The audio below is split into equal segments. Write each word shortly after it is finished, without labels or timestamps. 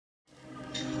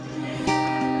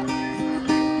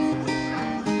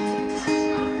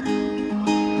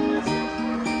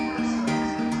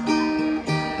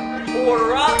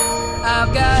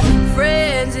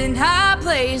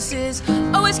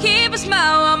always keep a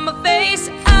smile on my face.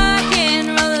 I can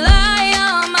rely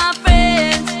on my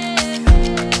friends.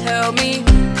 Help me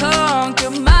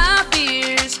conquer my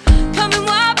fears. Come and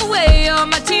wipe away all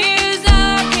my tears.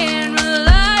 I can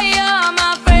rely on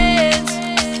my friends.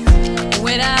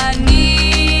 When I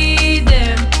need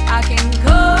them, I can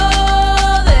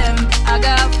call them. I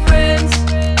got friends.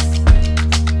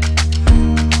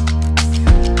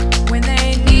 When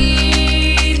they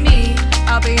need me,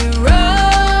 I'll be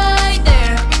right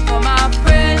there for my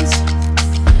friends.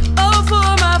 Oh,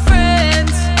 for my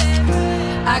friends.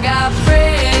 I got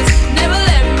friends, never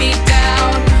let me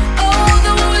down. Oh,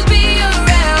 they'll always be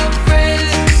around.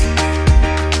 Friends,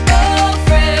 oh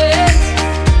friends.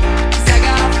 'Cause I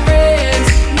got friends,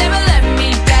 never let me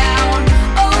down.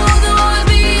 Oh, they'll always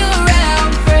be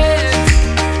around. Friends,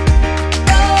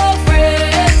 oh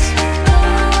friends.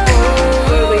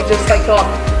 Literally just like talk.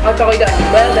 That's all he does.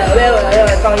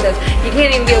 That's all he does. You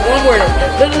can't even get one word in.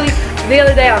 Literally, the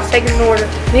other day I was taking an order,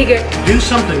 and he goes, Do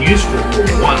something useful for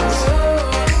once.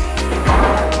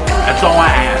 That's all I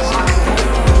ask.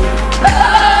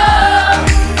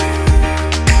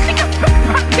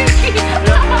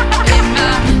 In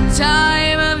my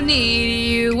time of need,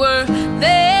 you were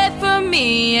there for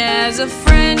me as a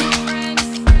friend.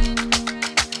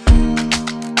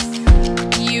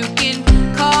 You can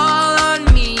call on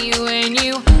me when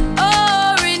you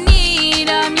are in need.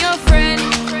 I'm your friend.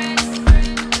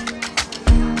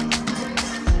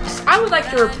 I would like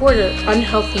to report an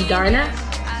unhealthy diner.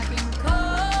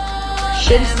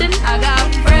 Shinnston. I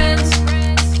got friends.